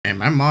And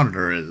my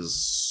monitor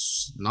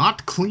is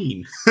not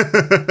clean.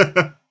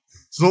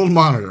 It's an old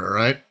monitor,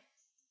 right?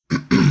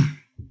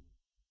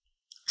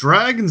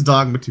 Dragons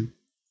Dogma 2.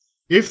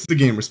 If the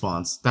game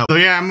responds. So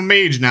yeah, I'm a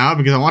mage now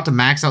because I want to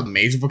max out the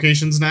mage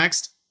vocations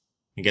next.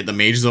 And get the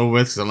mages over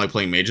with because I like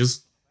playing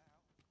mages.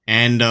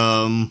 And,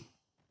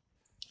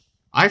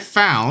 I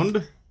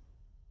found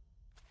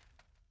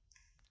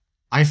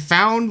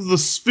the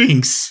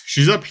Sphinx.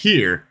 She's up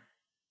here.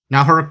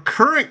 Now, her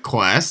current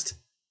quest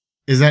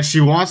is that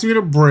she wants me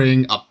to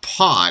bring a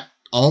pot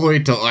all the way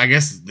to, I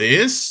guess,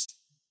 this.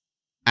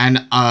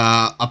 And,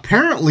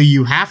 apparently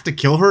you have to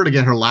kill her to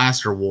get her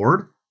last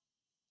reward.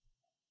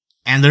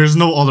 And there's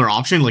no other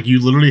option. Like,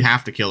 you literally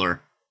have to kill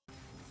her.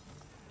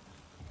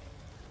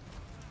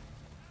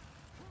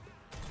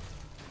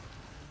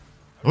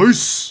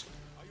 Nice!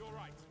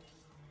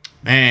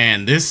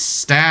 Man, this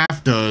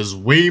staff does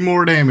way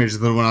more damage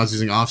than when I was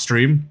using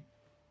off-stream.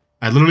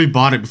 I literally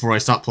bought it before I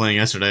stopped playing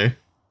yesterday.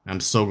 I'm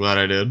so glad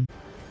I did.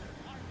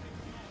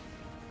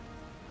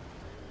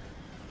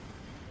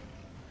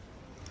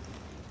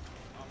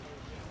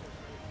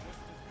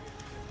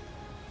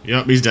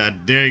 Yep, he's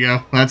dead. There you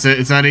go. That's it.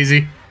 It's that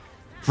easy.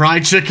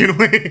 Fried chicken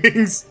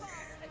wings!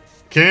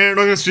 Can't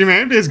let the stream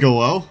and days go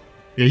well.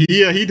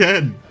 Yeah, he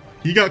dead.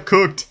 He got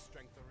cooked.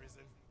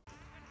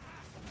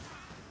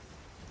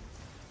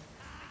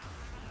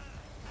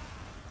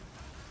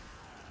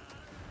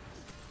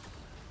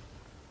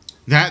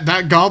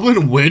 That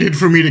goblin waited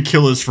for me to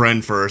kill his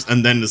friend first,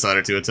 and then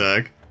decided to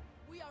attack.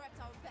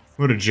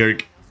 What a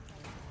jerk.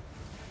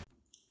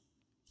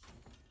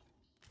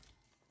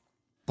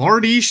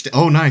 Bardish.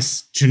 Oh,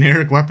 nice.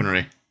 Generic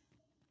weaponry.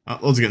 Oh,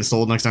 those are getting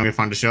sold next time we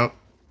find a shop.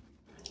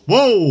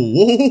 Whoa!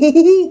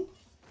 Whoa!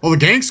 Oh, the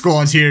gang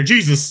squad's here.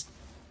 Jesus.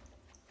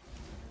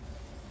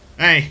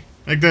 Hey,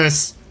 like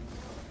this.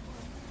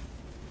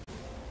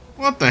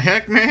 What the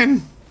heck,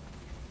 man?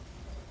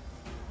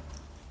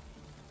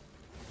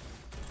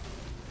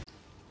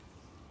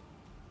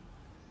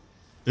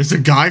 There's a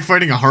guy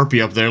fighting a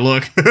harpy up there,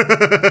 look.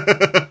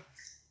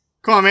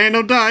 Come on, man,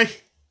 don't die.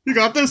 You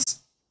got this.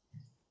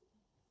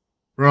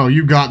 Bro,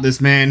 you got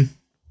this, man.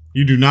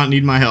 You do not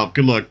need my help.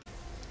 Good luck.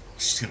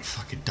 She's gonna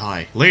fucking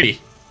die.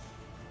 Lady.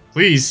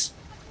 Please.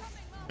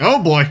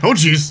 Oh, boy. Oh,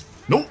 jeez.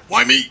 Nope,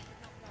 why me?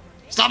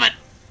 Stop it.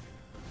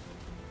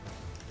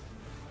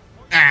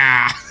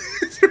 Ah.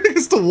 It's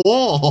against the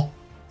wall.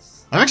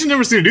 I've actually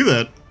never seen her do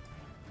that.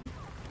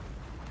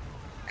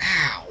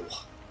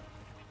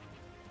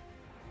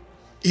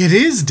 It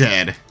is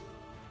dead.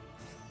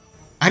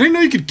 I didn't know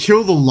you could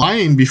kill the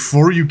lion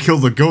before you kill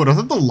the goat. I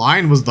thought the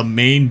lion was the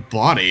main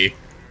body.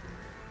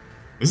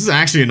 This is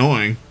actually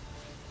annoying.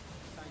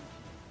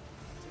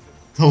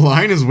 The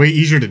lion is way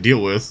easier to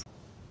deal with.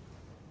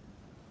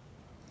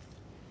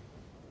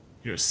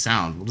 You hear a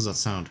sound. What does that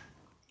sound?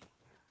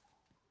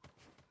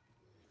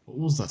 What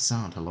was that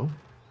sound? Hello?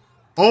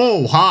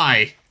 Oh,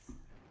 hi.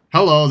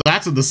 Hello,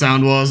 that's what the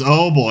sound was.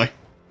 Oh, boy.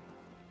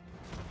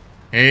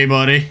 Hey,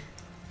 buddy.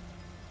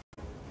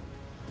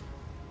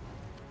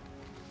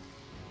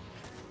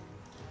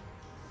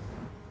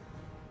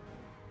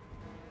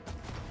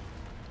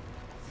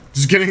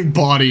 Just getting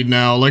bodied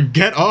now. Like,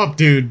 get up,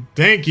 dude.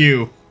 Thank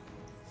you.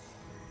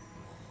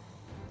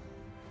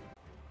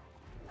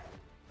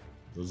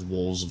 There's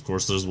wolves. Of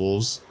course there's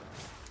wolves.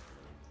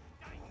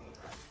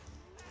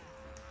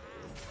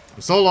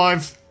 I'm still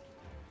alive.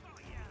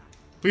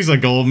 Please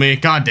let go of me.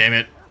 God damn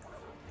it.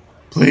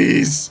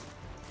 Please.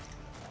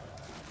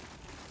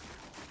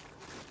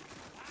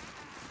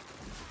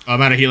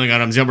 I'm out of healing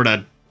items. Yep, we're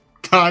dead.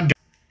 God.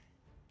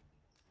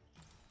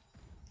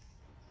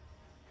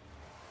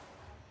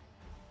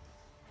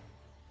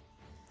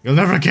 You'll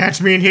never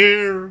catch me in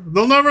here!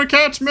 They'll never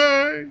catch me!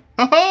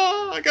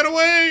 Haha! I got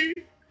away!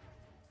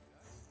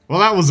 Well,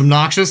 that was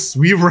obnoxious.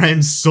 We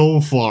ran so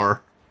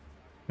far.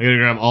 I gotta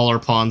grab all our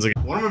pawns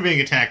again. What am I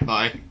being attacked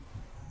by?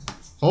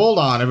 Hold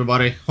on,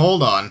 everybody.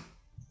 Hold on.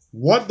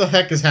 What the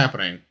heck is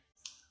happening?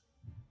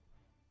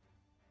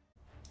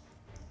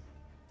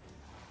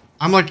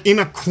 I'm like in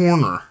a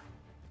corner.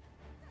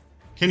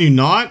 Can you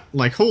not?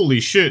 Like,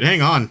 holy shit,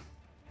 hang on.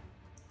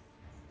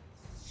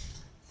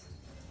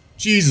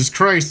 Jesus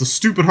Christ, the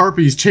stupid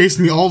harpies chased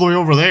me all the way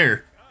over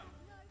there.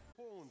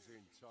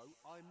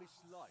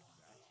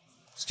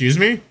 Excuse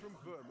me?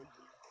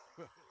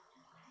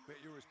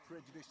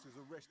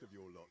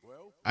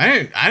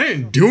 I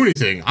didn't do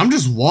anything. I'm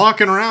just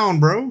walking around,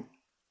 bro.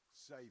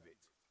 Save it.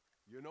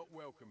 You're not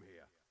welcome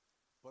here.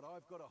 But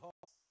I've got a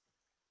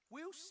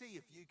We'll see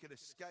if you can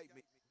escape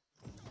me.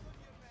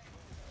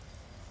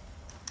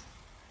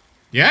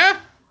 Yeah?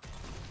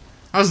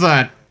 How's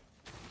that?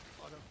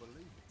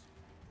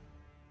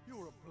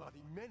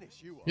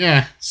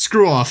 Yeah,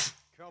 screw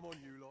off. Come on,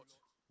 you lot.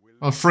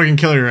 I'll friggin'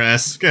 kill your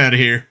ass. Get out of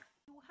here.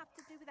 You will have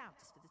to do without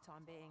us for the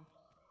time being.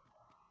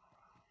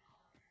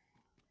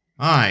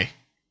 Aye.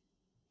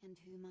 And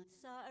who might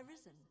Sir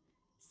Arisen?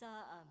 Sir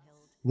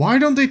Armhild. Why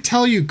don't they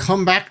tell you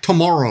come back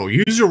tomorrow?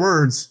 Use your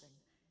words.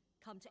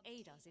 Come to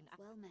aid us in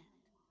well met.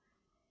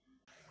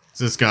 It's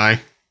this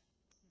guy.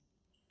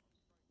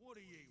 What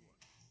do you want?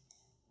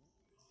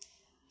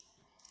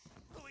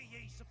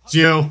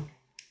 Geo.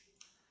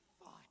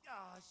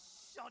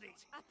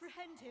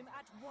 Apprehend him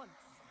at once.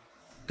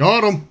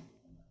 Got him.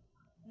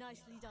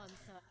 Nicely done,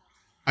 sir.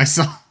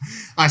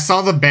 I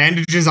saw the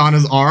bandages on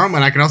his arm,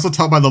 and I can also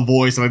tell by the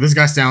voice, like, this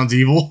guy sounds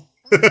evil.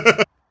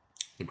 The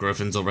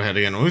Griffin's overhead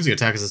again. Who's he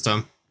attack us this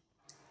time?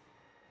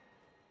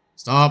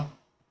 Stop.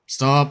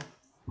 Stop.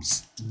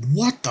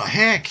 What the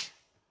heck?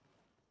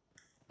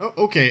 Oh,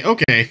 okay,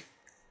 okay.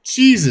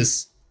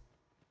 Jesus.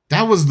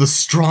 That was the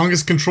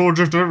strongest controller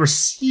drift I've ever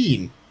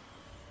seen.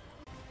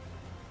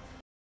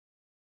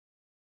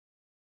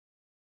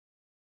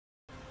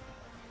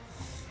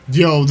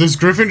 Yo, this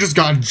Griffin just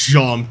got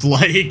jumped,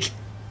 like...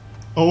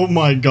 Oh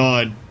my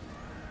god.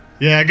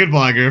 Yeah,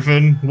 goodbye,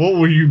 Griffin. What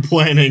were you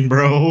planning,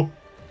 bro?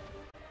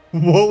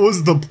 What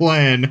was the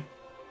plan?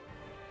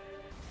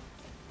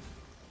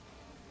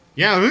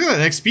 Yeah, look at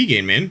that XP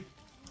gain, man.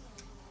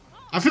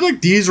 I feel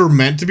like these were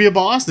meant to be a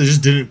boss, they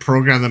just didn't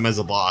program them as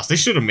a boss. They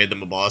should have made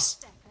them a boss.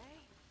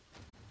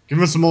 Give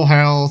him some more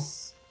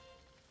health.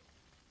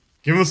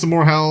 Give him some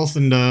more health,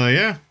 and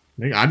yeah.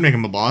 I'd make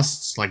him a boss.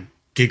 It's like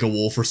Giga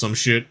Wolf or some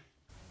shit.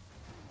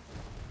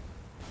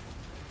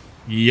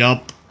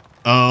 Yup.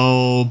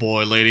 Oh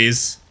boy,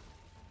 ladies.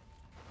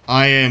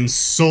 I am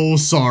so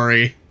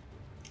sorry.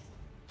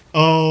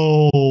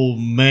 Oh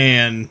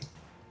man.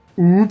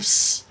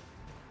 Oops.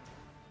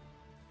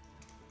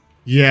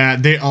 Yeah,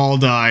 they all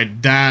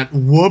died. That,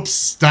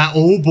 whoops, that,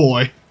 oh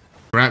boy.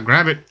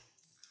 Grab it.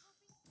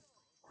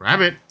 Grab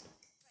it.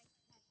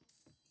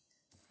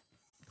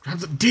 Grab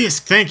the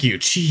disc, thank you,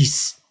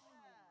 jeez.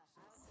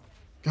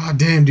 God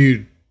damn,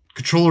 dude.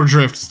 Controller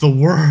drift is the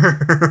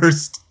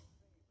worst.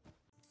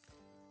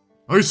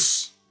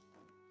 Nice.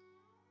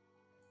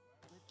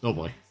 Oh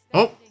boy.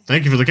 Oh,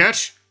 thank you for the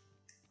catch.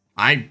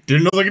 I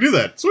didn't know they could do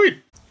that. Sweet.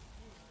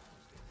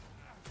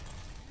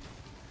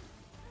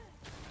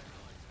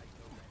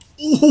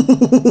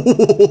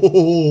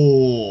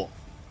 Ooh,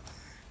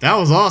 that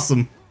was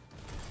awesome.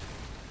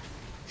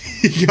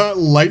 He got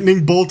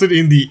lightning bolted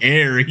in the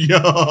air.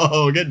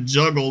 Yo, get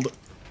juggled.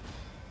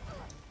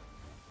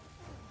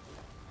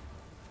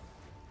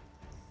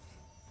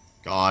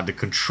 God, the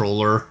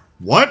controller.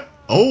 What?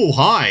 Oh,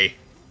 hi.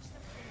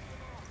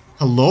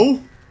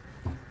 Hello?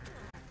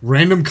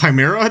 Random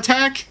chimera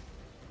attack?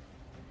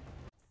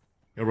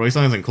 Yo, Royce,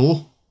 anything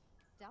cool?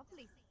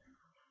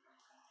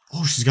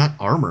 Oh, she's got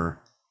armor.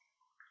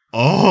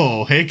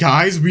 Oh, hey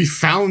guys, we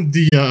found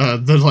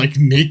the like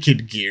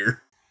naked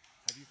gear.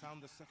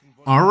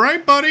 All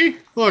right, buddy.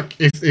 Look,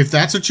 if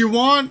that's what you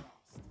want,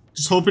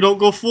 just hope you don't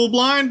go full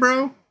blind,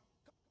 bro.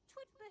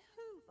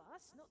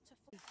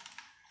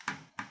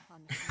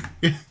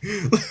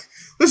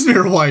 Listen to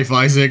your wife,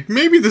 Isaac.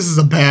 Maybe this is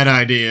a bad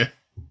idea.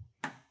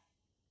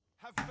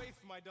 Have faith,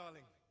 my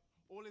darling.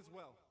 All is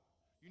well.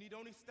 You need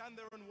only stand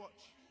there and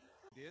watch.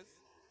 Dears?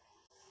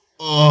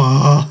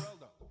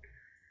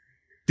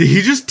 Did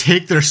he just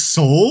take their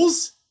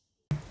souls?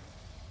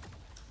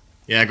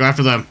 Yeah, go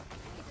after them.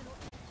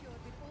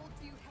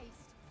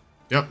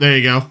 Yep, there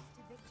you go.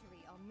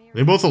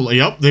 They both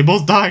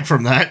died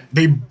from that.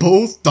 They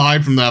both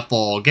died from that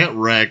fall. Get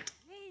wrecked.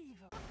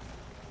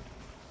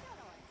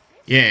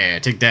 Yeah,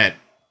 take that.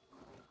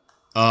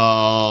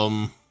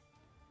 Oh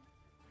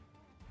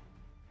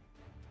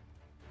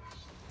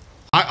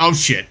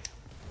shit.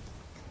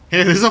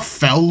 Hey, there's a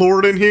Fell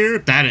Lord in here?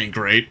 That ain't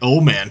great. Oh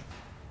man.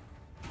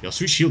 Yo,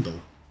 sweet shield though.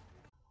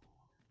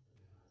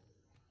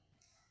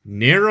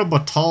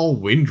 Narabatal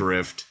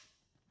Windrift.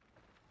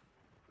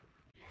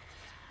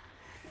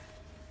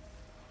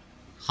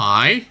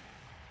 Hi.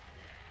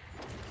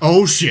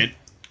 Oh shit.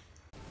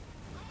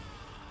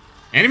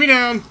 Enemy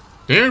down.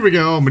 There we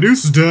go.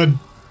 Medusa's dead.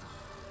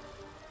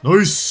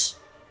 Nice.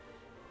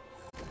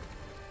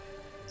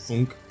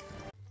 Thunk.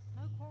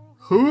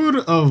 Hood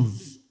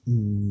of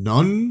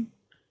non-entity.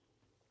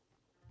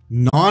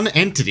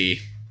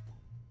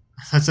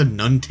 That's a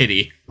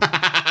nun-titty.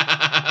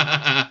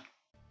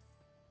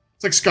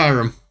 It's like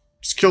Skyrim.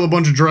 Just kill a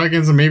bunch of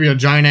dragons and maybe a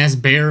giant-ass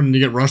bear and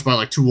you get rushed by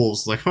like 2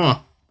 wolves. Like, huh.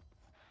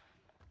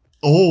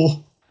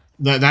 Oh.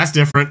 That's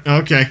different.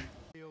 Okay.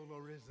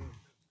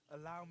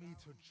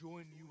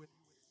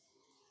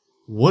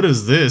 What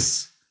is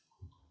this?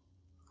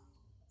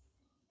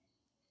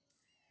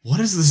 What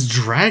is this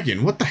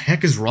dragon? What the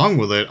heck is wrong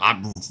with it?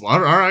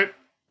 Alright.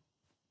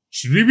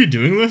 Should we be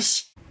doing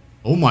this?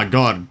 Oh my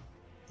god.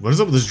 What is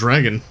up with this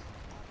dragon?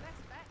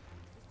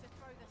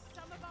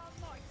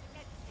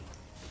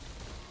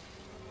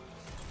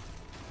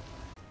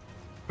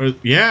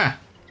 Yeah.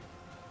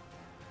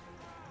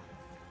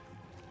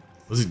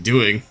 What's he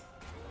doing?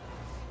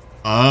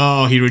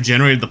 Oh, he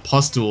regenerated the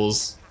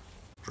pustules.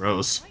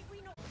 Gross.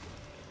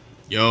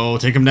 Yo,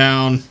 take him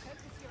down.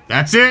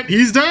 That's it.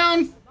 He's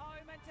down.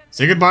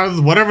 Say goodbye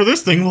to whatever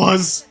this thing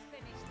was.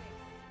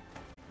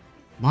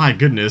 My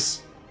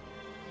goodness.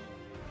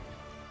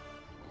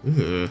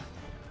 Ugh.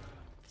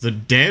 The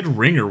dead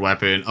ringer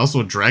weapon.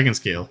 Also a dragon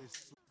scale.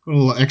 A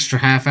little extra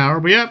half hour,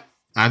 but yep.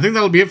 I think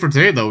that'll be it for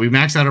today, though. We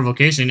maxed out our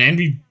vocation, and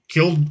we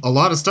killed a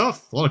lot of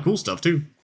stuff. A lot of cool stuff, too.